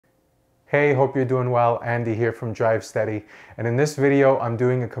Hey, hope you're doing well. Andy here from Drive Steady. And in this video, I'm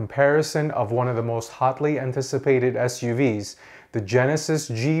doing a comparison of one of the most hotly anticipated SUVs, the Genesis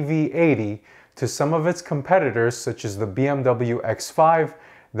GV80, to some of its competitors such as the BMW X5,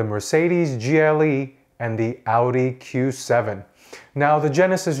 the Mercedes GLE, and the Audi Q7. Now, the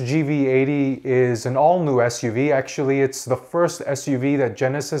Genesis GV80 is an all-new SUV. Actually, it's the first SUV that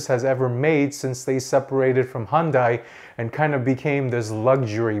Genesis has ever made since they separated from Hyundai and kind of became this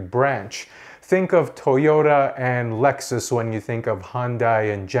luxury branch. Think of Toyota and Lexus when you think of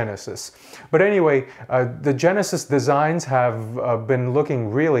Hyundai and Genesis. But anyway, the Genesis designs have been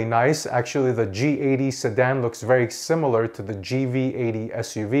looking really nice. Actually, the G80 sedan looks very similar to the GV80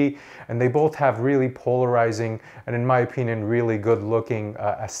 SUV, and they both have really polarizing and, in my opinion, really good looking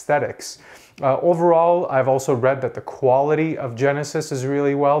aesthetics. Overall, I've also read that the quality of Genesis is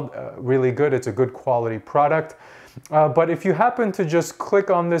really good. It's a good quality product. But if you happen to just click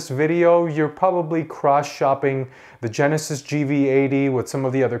on this video, you're probably cross-shopping the Genesis GV80 with some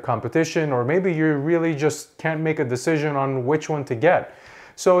of the other competition, or maybe you really just can't make a decision on which one to get.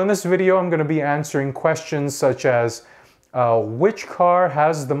 So in this video, I'm going to be answering questions such as which car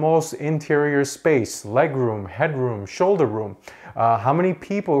has the most interior space, legroom, headroom, shoulder room? How many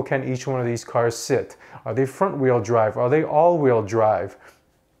people can each one of these cars sit? Are they front-wheel drive? Are they all-wheel drive?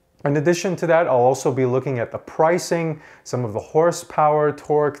 In addition to that, I'll also be looking at the pricing, some of the horsepower,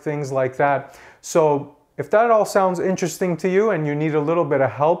 torque, things like that. So if that all sounds interesting to you and you need a little bit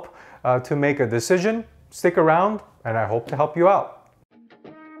of help to make a decision, stick around and I hope to help you out.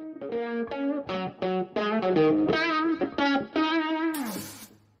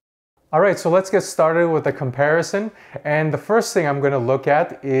 All right, so let's get started with the comparison. And the first thing I'm going to look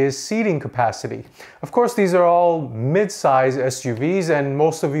at is seating capacity. Of course, these are all mid-size SUVs, and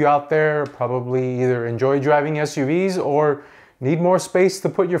most of you out there probably either enjoy driving SUVs or need more space to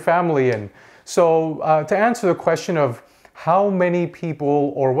put your family in. So to answer the question of how many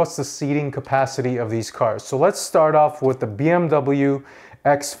people or what's the seating capacity of these cars. So let's start off with the BMW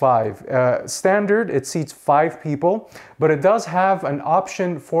X5. Standard, it seats 5 people, but it does have an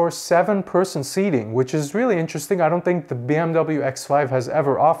option for 7-person seating, which is really interesting. I don't think the BMW X5 has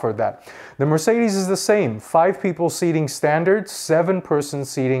ever offered that. The Mercedes is the same, 5 people seating standard, 7-person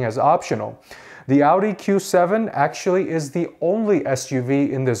seating as optional. The Audi Q7 actually is the only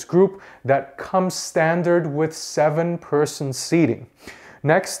SUV in this group that comes standard with 7-person seating.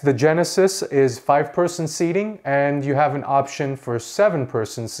 Next, the Genesis is 5-person seating, and you have an option for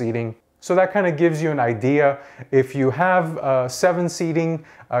 7-person seating. So that kind of gives you an idea. If you have 7 seating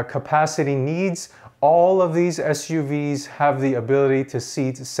capacity needs, all of these SUVs have the ability to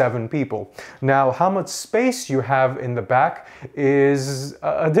seat 7 people. Now, how much space you have in the back is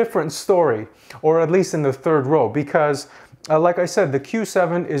a different story, or at least in the third row, because like I said, the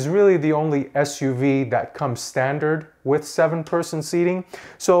Q7 is really the only SUV that comes standard with 7-person seating.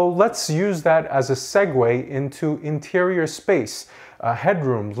 So let's use that as a segue into interior space.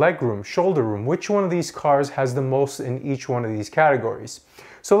 Headroom, legroom, shoulder room. Which one of these cars has the most in each one of these categories?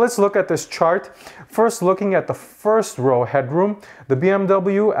 So let's look at this chart. First, looking at the first row headroom, the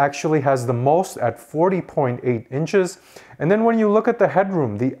BMW actually has the most at 40.8 inches. And then when you look at the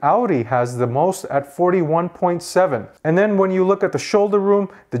headroom, the Audi has the most at 41.7. And then when you look at the shoulder room,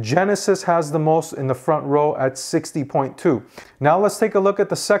 the Genesis has the most in the front row at 60.2. Now let's take a look at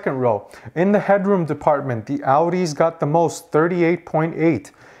the second row. In the headroom department, the Audi's got the most,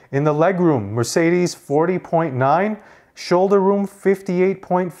 38.8. In the legroom, Mercedes 40.9. Shoulder room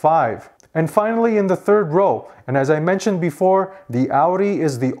 58.5. And finally, in the third row, and as I mentioned before, the Audi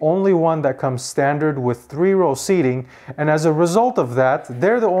is the only one that comes standard with 3-row seating, and as a result of that,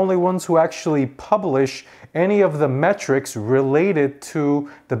 they're the only ones who actually publish any of the metrics related to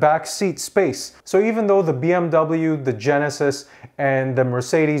the back seat space. So even though the BMW, the Genesis, and the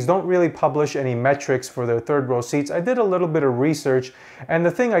Mercedes don't really publish any metrics for their third row seats, I did a little bit of research, and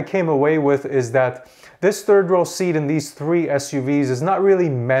the thing I came away with is that this third row seat in these 3 SUVs is not really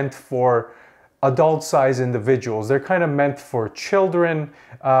meant for adult size individuals. They're kind of meant for children.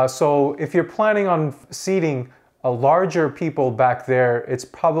 So if you're planning on seating a larger people back there, it's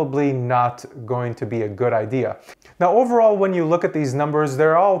probably not going to be a good idea. Now, overall, when you look at these numbers,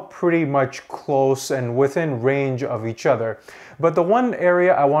 they're all pretty much close and within range of each other. But the one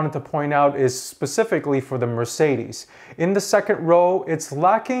area I wanted to point out is specifically for the Mercedes. In the second row, it's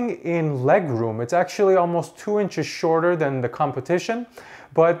lacking in legroom. It's actually almost 2 inches shorter than the competition.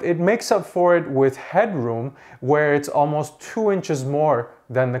 but it makes up for it with headroom, where it's almost 2 inches more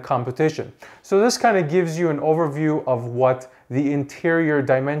than the competition. So this kind of gives you an overview of what the interior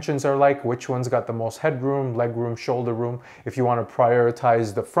dimensions are like, which one's got the most headroom, legroom, shoulder room, if you want to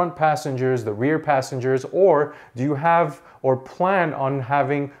prioritize the front passengers, the rear passengers, or do you have or plan on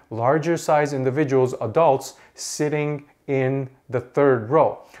having larger size individuals, adults, sitting in the third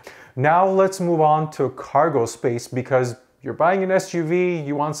row. Now let's move on to cargo space, because you're buying an SUV,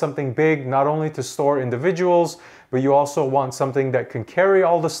 you want something big, not only to store individuals, but you also want something that can carry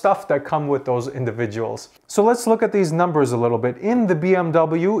all the stuff that come with those individuals. So let's look at these numbers a little bit. In the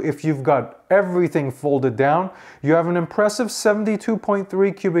BMW, if you've got everything folded down, you have an impressive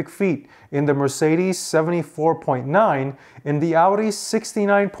 72.3 cubic feet. In the Mercedes, 74.9. In the Audi,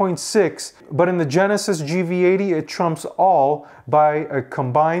 69.6. But in the Genesis GV80, it trumps all by a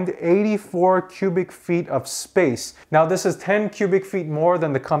combined 84 cubic feet of space. Now this is 10 cubic feet more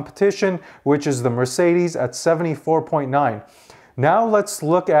than the competition, which is the Mercedes at 74.9. Now let's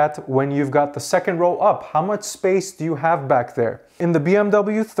look at when you've got the second row up. How much space do you have back there? In the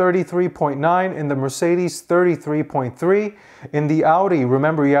BMW, 33.9. In the Mercedes, 33.3. In the Audi,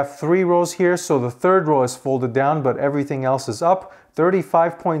 remember you have 3 rows here, so the third row is folded down, but everything else is up.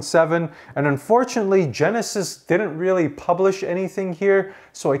 35.7. And unfortunately, Genesis didn't really publish anything here,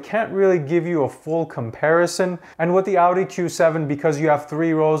 so I can't really give you a full comparison. And with the Audi Q7, because you have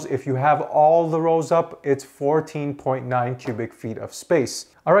 3 rows, if you have all the rows up, it's 14.9 cubic feet of space.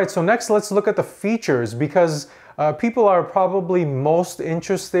 All right, so next let's look at the features, because people are probably most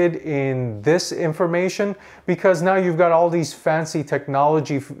interested in this information, because now you've got all these fancy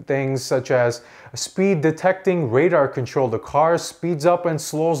technology things such as speed detecting radar control. The car speeds up and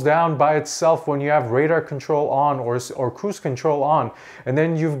slows down by itself when you have radar control on or cruise control on. And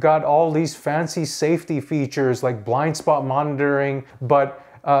then you've got all these fancy safety features like blind spot monitoring. But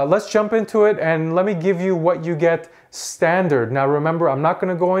let's jump into it and let me give you what you get standard. Now remember, I'm not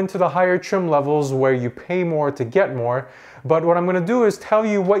going to go into the higher trim levels where you pay more to get more, but what I'm going to do is tell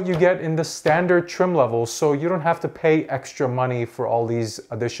you what you get in the standard trim levels, so you don't have to pay extra money for all these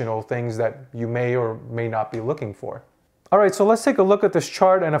additional things that you may or may not be looking for. All right, so let's take a look at this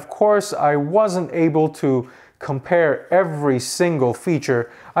chart, and of course I wasn't able to compare every single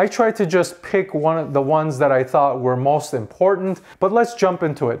feature. I tried to just pick one of the ones that I thought were most important, but let's jump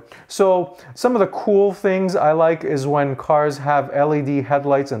into it. So some of the cool things I like is when cars have LED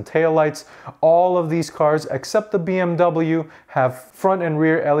headlights and taillights. All of these cars, except the BMW, have front and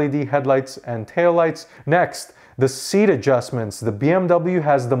rear LED headlights and taillights. Next, the seat adjustments. The BMW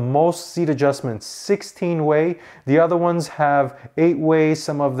has the most seat adjustments, 16-way. The other ones have 8-way,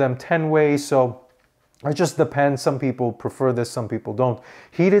 some of them 10-way, so it just depends. Some people prefer this, some people don't.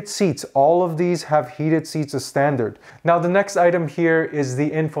 Heated seats. All of these have heated seats as standard. Now the next item here is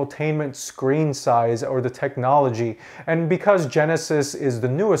the infotainment screen size, or the technology. And because Genesis is the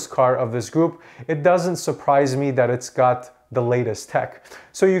newest car of this group, it doesn't surprise me that it's got the latest tech.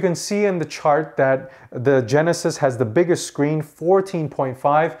 So you can see in the chart that the Genesis has the biggest screen,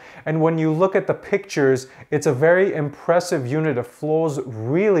 14.5, and when you look at the pictures, it's a very impressive unit. It flows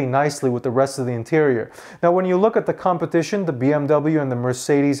really nicely with the rest of the interior. Now when you look at the competition, the BMW and the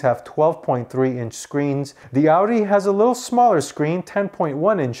Mercedes have 12.3-inch screens. The Audi has a little smaller screen,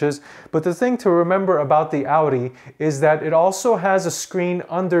 10.1 inches, but the thing to remember about the Audi is that it also has a screen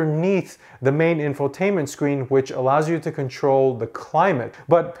underneath the main infotainment screen, which allows you to control the climate.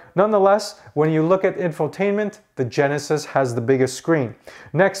 But nonetheless, when you look at infotainment, the Genesis has the biggest screen.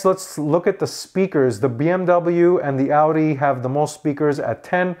 Next, let's look at the speakers. The BMW and the Audi have the most speakers at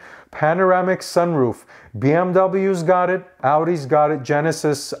 10. Panoramic sunroof. BMW's got it, Audi's got it,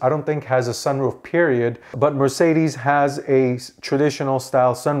 Genesis I don't think has a sunroof period, but Mercedes has a traditional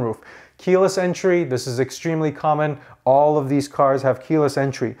style sunroof. Keyless entry, this is extremely common. All of these cars have keyless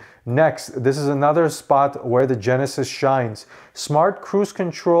entry. Next, this is another spot where the Genesis shines. Smart cruise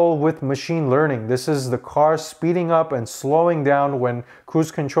control with machine learning. This is the car speeding up and slowing down when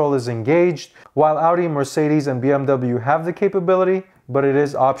cruise control is engaged. While Audi, Mercedes, and BMW have the capability, but it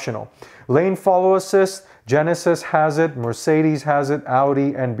is optional. Lane follow assist, Genesis has it, Mercedes has it,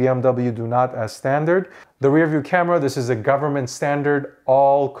 Audi and BMW do not as standard. The rear view camera, this is a government standard.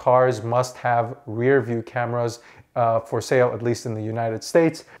 All cars must have rear view cameras for sale, at least in the United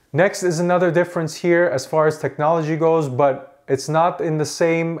States. Next is another difference here as far as technology goes, but but it's not in the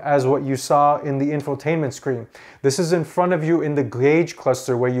same as what you saw in the infotainment screen. This is in front of you in the gauge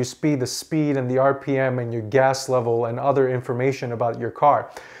cluster where you see the speed and the RPM and your gas level and other information about your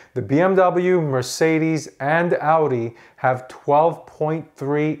car. The BMW, Mercedes, and Audi have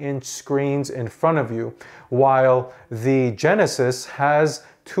 12.3-inch screens in front of you, while the Genesis has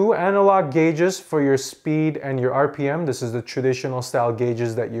 2 analog gauges for your speed and your RPM. This is the traditional style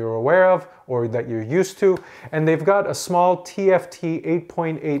gauges that you're aware of or that you're used to. And they've got a small TFT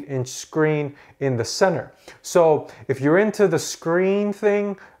 8.8-inch screen in the center. So if you're into the screen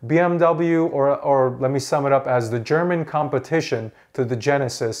thing, BMW, or let me sum it up as the German competition to the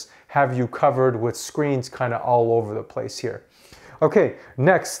Genesis, have you covered with screens kind of all over the place here. Okay,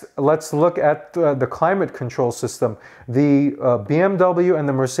 next, let's look at the climate control system. The BMW and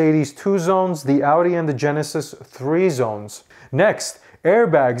the Mercedes 2 zones, the Audi and the Genesis 3 zones. Next,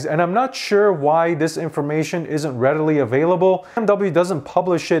 airbags, and I'm not sure why this information isn't readily available. BMW doesn't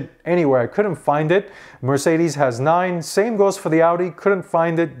publish it anywhere. I couldn't find it. Mercedes has 9. Same goes for the Audi. Couldn't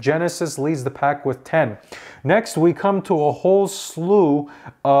find it. Genesis leads the pack with 10. Next, we come to a whole slew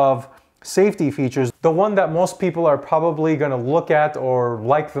of safety features. The one that most people are probably going to look at or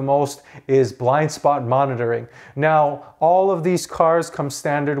like the most is blind spot monitoring. Now, all of these cars come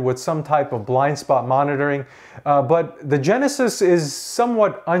standard with some type of blind spot monitoring, but the Genesis is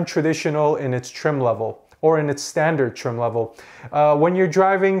somewhat untraditional in its trim level, or in its standard trim level. When you're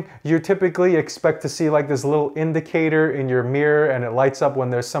driving, you typically expect to see like this little indicator in your mirror and it lights up when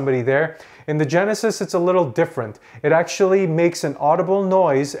there's somebody there. In the Genesis, it's a little different. It actually makes an audible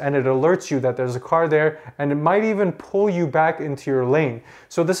noise and it alerts you that there's a car there, and it might even pull you back into your lane.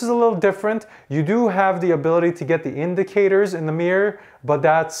 So this is a little different. You do have the ability to get the indicators in the mirror, but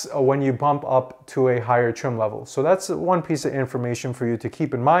that's when you bump up to a higher trim level. So that's one piece of information for you to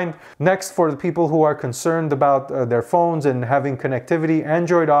keep in mind. Next, for the people who are concerned about their phones and having connectivity,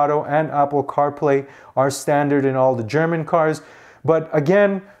 Android Auto and Apple CarPlay are standard in all the German cars. But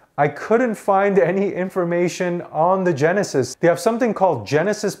again, I couldn't find any information on the Genesis. They have something called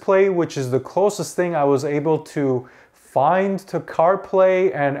Genesis Play, which is the closest thing I was able to find to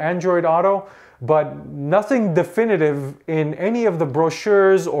CarPlay and Android Auto, but nothing definitive in any of the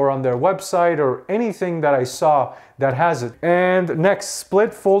brochures or on their website or anything that I saw that has it. And next,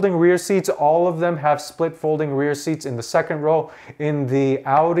 split folding rear seats. All of them have split folding rear seats in the second row. In the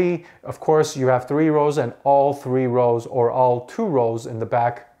Audi, of course, you have 3 rows, and all 3 rows or all 2 rows in the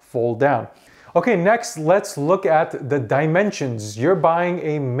back fold down. Okay, next let's look at the dimensions. You're buying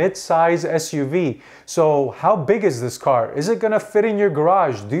a mid-size SUV. So how big is this car? Is it gonna fit in your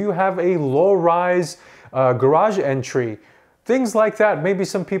garage? Do you have a low-rise garage entry? Things like that maybe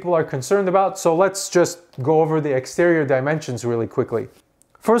some people are concerned about. So let's just go over the exterior dimensions really quickly.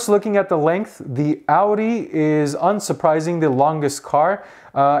 First, looking at the length, the Audi is unsurprising the longest car,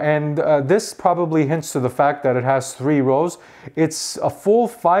 and this probably hints to the fact that it has 3 rows. It's a full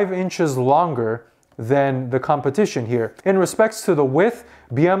 5 inches longer than the competition here. In respects to the width,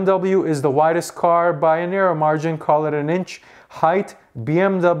 BMW is the widest car by a narrow margin, call it an inch. Height,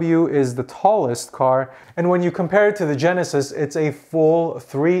 BMW is the tallest car, and when you compare it to the Genesis, it's a full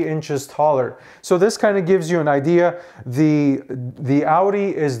 3 inches taller. So this kind of gives you an idea. The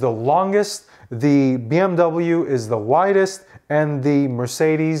Audi is the longest, the BMW is the widest, and the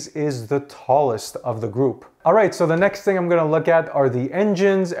Mercedes is the tallest of the group. All right, so the next thing I'm gonna look at are the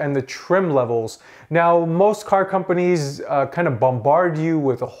engines and the trim levels. Now, most car companies kind of bombard you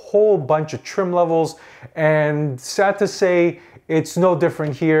with a whole bunch of trim levels, and sad to say, it's no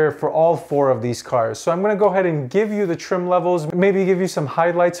different here for all 4 of these cars. So I'm gonna go ahead and give you the trim levels, maybe give you some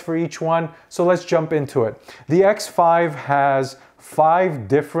highlights for each one. So let's jump into it. The X5 has 5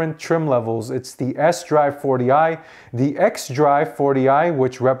 different trim levels. It's the S-Drive 40i, the X-Drive 40i,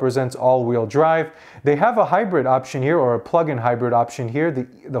 which represents all-wheel drive. They have a hybrid option here, or a plug-in hybrid option here,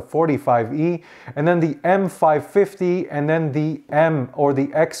 the 45e, and then the M550, and then the M, or the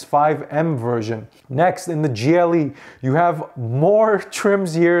X5M version. Next, in the GLE, you have more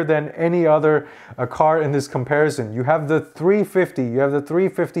trims here than any other car in this comparison. You have the 350, you have the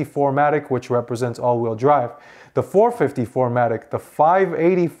 350 4MATIC, which represents all-wheel drive, the 450 4MATIC, the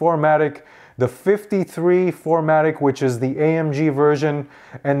 580 4MATIC, the 53 4MATIC, which is the AMG version,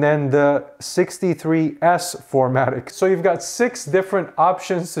 and then the 63S 4MATIC. So you've got 6 different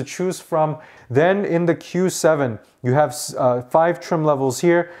options to choose from. Then in the Q7, you have 5 trim levels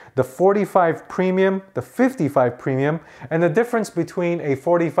here, the 45 Premium, the 55 Premium, and the difference between a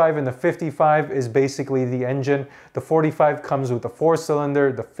 45 and the 55 is basically the engine. The 45 comes with a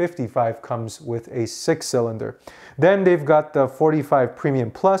 4-cylinder, the 55 comes with a 6-cylinder. Then they've got the 45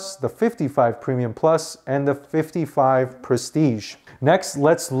 Premium Plus, the 55 Premium Plus, and the 55 Prestige. Next,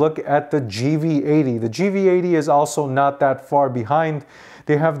 let's look at the GV80. The GV80 is also not that far behind.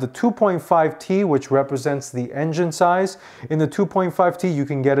 They have the 2.5T, which represents the engine size. In the 2.5T, you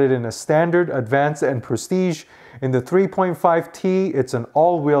can get it in a standard, advanced, and prestige. In the 3.5T, it's an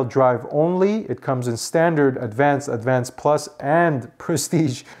all-wheel drive only. It comes in standard, advanced, advanced plus, and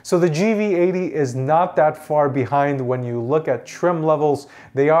prestige. So the GV80 is not that far behind when you look at trim levels.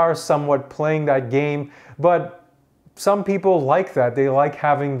 They are somewhat playing that game, but some people like that. They like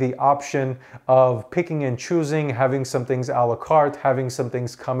having the option of picking and choosing, having some things a la carte, having some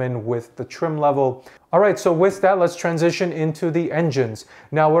things come in with the trim level. All right, so with that, let's transition into the engines.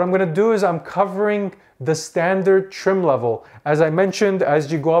 Now, what I'm gonna do is I'm covering the standard trim level. As I mentioned,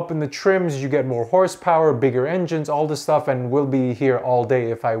 as you go up in the trims, you get more horsepower, bigger engines, all this stuff, and we'll be here all day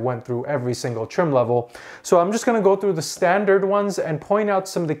if I went through every single trim level. So I'm just gonna go through the standard ones and point out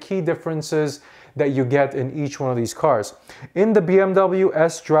some of the key differences that you get in each one of these cars. In the BMW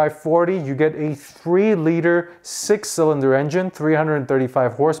S-Drive 40, you get a 3-liter 6-cylinder engine,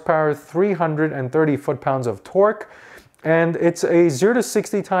 335 horsepower, 330 foot-pounds of torque, and it's a 0 to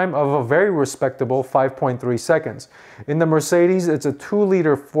 60 time of a very respectable 5.3 seconds. In the Mercedes, it's a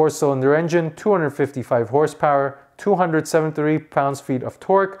 2-liter 4-cylinder engine, 255 horsepower, 273 pounds-feet of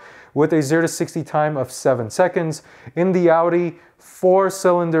torque, with a 0 to 60 time of 7 seconds. In the Audi,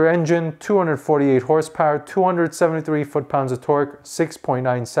 4-cylinder engine, 248 horsepower, 273 foot-pounds of torque,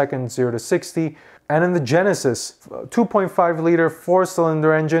 6.9 seconds, 0 to 60. And in the Genesis, 2.5-liter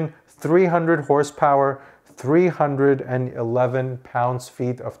 4-cylinder engine, 300 horsepower, 311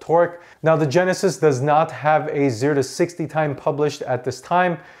 pounds-feet of torque. Now, the Genesis does not have a 0 to 60 time published at this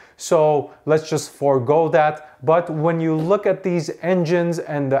time, so let's just forego that. But when you look at these engines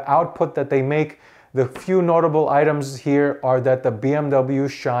and the output that they make, the few notable items here are that the BMW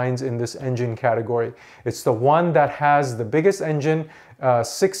shines in this engine category. It's the one that has the biggest engine,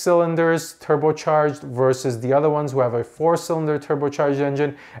 6 cylinders turbocharged, versus the other ones who have a 4-cylinder turbocharged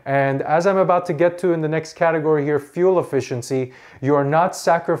engine. And as I'm about to get to in the next category here, fuel efficiency, you are not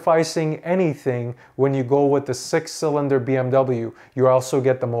sacrificing anything when you go with the 6-cylinder BMW. You also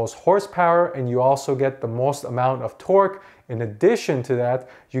get the most horsepower and you also get the most amount of torque. In addition to that,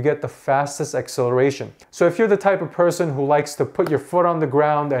 you get the fastest acceleration. So if you're the type of person who likes to put your foot on the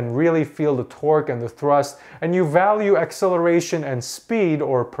ground and really feel the torque and the thrust, and you value acceleration and speed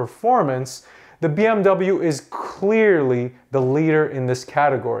or performance, the BMW is clearly the leader in this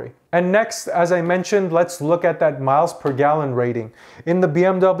category. And next, as I mentioned, let's look at that miles per gallon rating. In the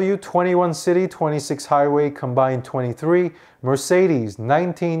BMW, 21 city, 26 highway, combined 23, Mercedes,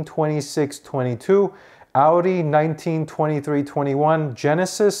 19, 26, 22, Audi 19, 23, 21,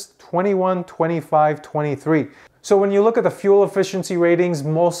 Genesis 21, 25, 23. So when you look at the fuel efficiency ratings,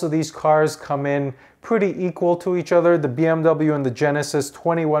 most of these cars come in pretty equal to each other. The BMW and the Genesis,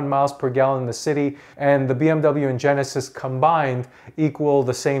 21 miles per gallon in the city, and the BMW and Genesis combined equal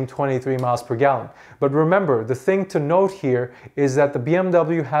the same 23 miles per gallon. But remember, the thing to note here is that the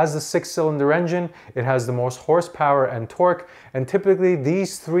BMW has the 6-cylinder engine, it has the most horsepower and torque, and typically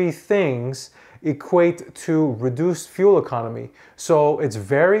these three things equate to reduced fuel economy. So it's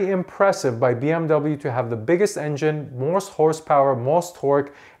very impressive by BMW to have the biggest engine, most horsepower, most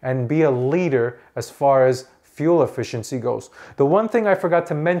torque, and be a leader as far as fuel efficiency goes. The one thing I forgot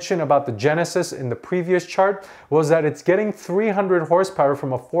to mention about the Genesis in the previous chart was that it's getting 300 horsepower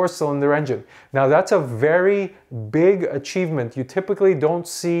from a 4-cylinder engine. Now that's a very big achievement. You typically don't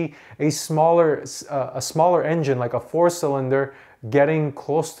see a smaller engine like a 4-cylinder getting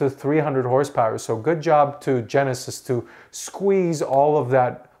close to 300 horsepower. So good job to Genesis to squeeze all of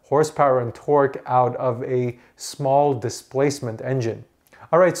that horsepower and torque out of a small displacement engine.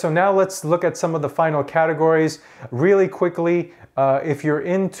 All right, so now let's look at some of the final categories really quickly. If you're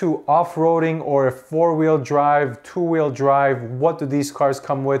into off-roading or a 4-wheel drive, 2-wheel drive, what do these cars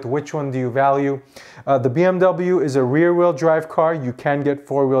come with? Which one do you value? The BMW is a rear-wheel drive car. You can get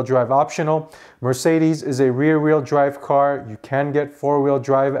 4-wheel drive optional. Mercedes is a rear-wheel drive car. You can get 4-wheel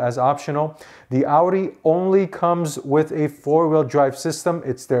drive as optional. The Audi only comes with a 4-wheel drive system.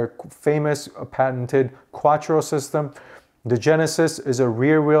 It's their famous patented Quattro system. The Genesis is a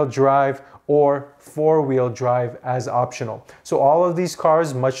rear-wheel drive or 4-wheel drive as optional. So all of these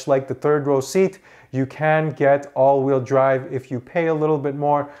cars, much like the third row seat, you can get all-wheel drive if you pay a little bit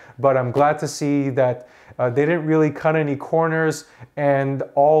more, but I'm glad to see that they didn't really cut any corners and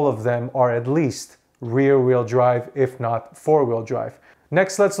all of them are at least rear-wheel drive, if not 4-wheel drive.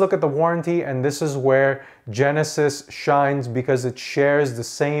 Next, let's look at the warranty, and this is where Genesis shines because it shares the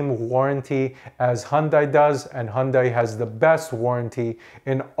same warranty as Hyundai does, and Hyundai has the best warranty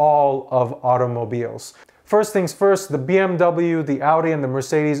in all of automobiles. First things first, the BMW, the Audi, and the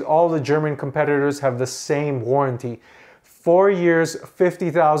Mercedes, all the German competitors have the same warranty. 4 years,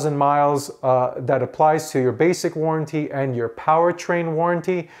 50,000 miles that applies to your basic warranty and your powertrain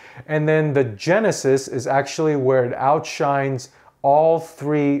warranty. And then the Genesis is actually where it outshines all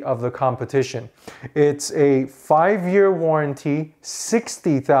three of the competition. It's a 5-year warranty,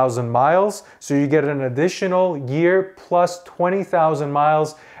 60,000 miles. So you get an additional year plus 20,000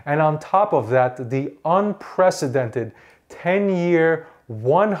 miles. And on top of that, the unprecedented 10-year,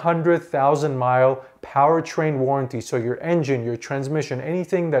 100,000 mile powertrain warranty. So your engine, your transmission,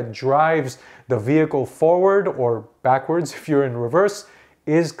 anything that drives the vehicle forward or backwards if you're in reverse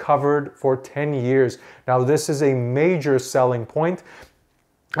is covered for 10 years. Now this is a major selling point,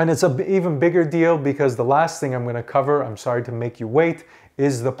 and it's an even bigger deal because the last thing I'm going to cover, I'm sorry to make you wait,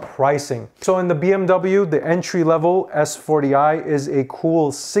 is the pricing. So in the BMW, the entry level S40i is a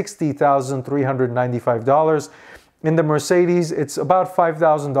cool $60,395. In the Mercedes, it's about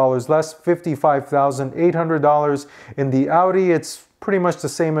 $5,000 less, $55,800. In the Audi, it's pretty much the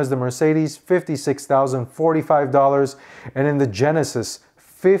same as the Mercedes, $56,045. And in the Genesis,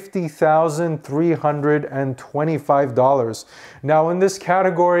 $50,325. Now in this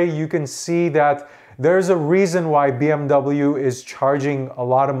category, you can see that there's a reason why BMW is charging a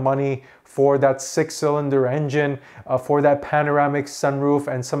lot of money for that 6-cylinder engine, for that panoramic sunroof,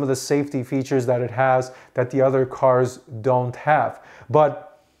 and some of the safety features that it has that the other cars don't have.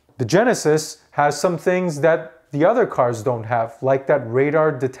 But the Genesis has some things that the other cars don't have, like that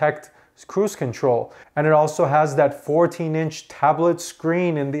radar detect cruise control. And it also has that 14-inch tablet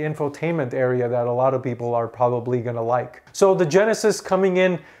screen in the infotainment area that a lot of people are probably gonna like. So the Genesis coming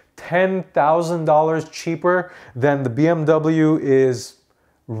in $10,000 cheaper than the BMW is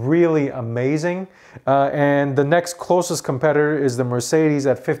really amazing. And the next closest competitor is the Mercedes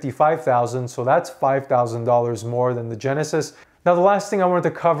at $55,000, so that's $5,000 more than the Genesis. Now the last thing I wanted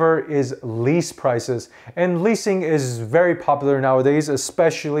to cover is lease prices. And leasing is very popular nowadays,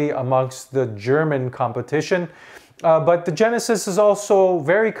 especially amongst the German competition. But the Genesis is also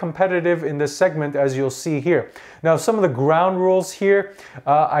very competitive in this segment, as you'll see here. Now, some of the ground rules here,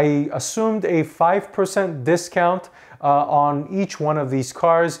 I assumed a 5% discount on each one of these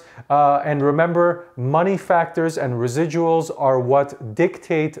cars. And remember, money factors and residuals are what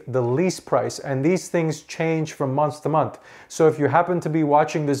dictate the lease price. And these things change from month to month. So if you happen to be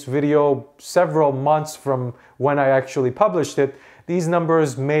watching this video several months from when I actually published it, these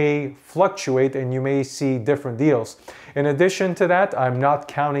numbers may fluctuate and you may see different deals. In addition to that, I'm not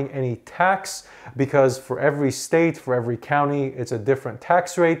counting any tax because for every state, for every county, it's a different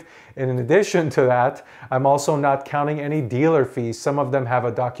tax rate. And in addition to that, I'm also not counting any dealer fees. Some of them have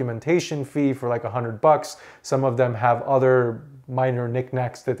a documentation fee for like $100. Some of them have other minor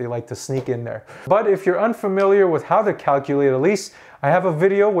knickknacks that they like to sneak in there. But if you're unfamiliar with how to calculate a lease, I have a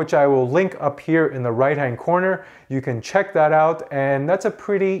video which I will link up here in the right-hand corner. You can check that out, and that's a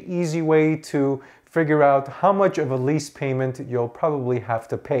pretty easy way to figure out how much of a lease payment you'll probably have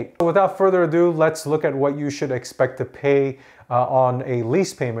to pay. So without further ado, let's look at what you should expect to pay on a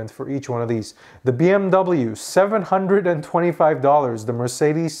lease payment for each one of these. The BMW, $725. The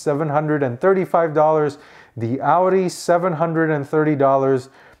Mercedes, $735. The Audi, $730.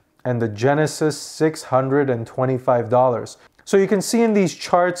 And the Genesis, $625. So you can see in these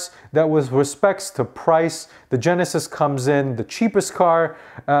charts that with respects to price, the Genesis comes in the cheapest car,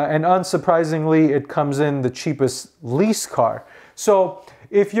 and unsurprisingly, it comes in the cheapest lease car. So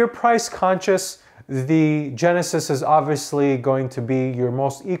if you're price conscious, the Genesis is obviously going to be your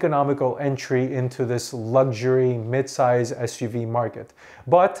most economical entry into this luxury mid-size SUV market.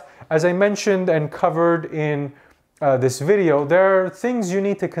 But as I mentioned and covered in this video, there are things you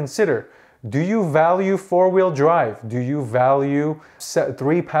need to consider. Do you value four-wheel drive? Do you value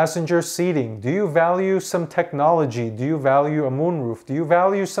 3-passenger seating? Do you value some technology? Do you value a moonroof? Do you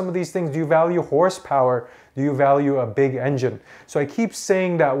value some of these things? Do you value horsepower? Do you value a big engine? So I keep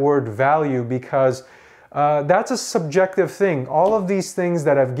saying that word value because that's a subjective thing. All of these things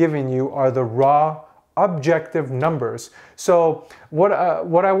that I've given you are the raw, objective numbers. So what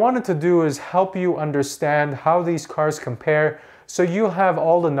I wanted to do is help you understand how these cars compare, so you'll have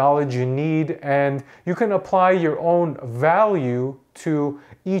all the knowledge you need and you can apply your own value to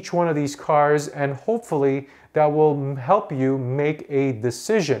each one of these cars, and hopefully that will help you make a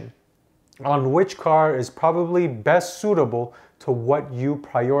decision on which car is probably best suitable to what you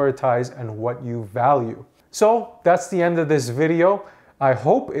prioritize and what you value. So that's the end of this video. I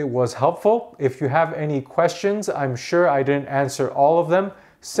hope it was helpful. If you have any questions, I'm sure I didn't answer all of them.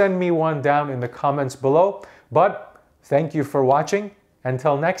 Send me one down in the comments below. But thank you for watching.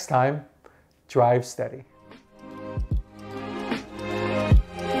 Until next time, drive steady.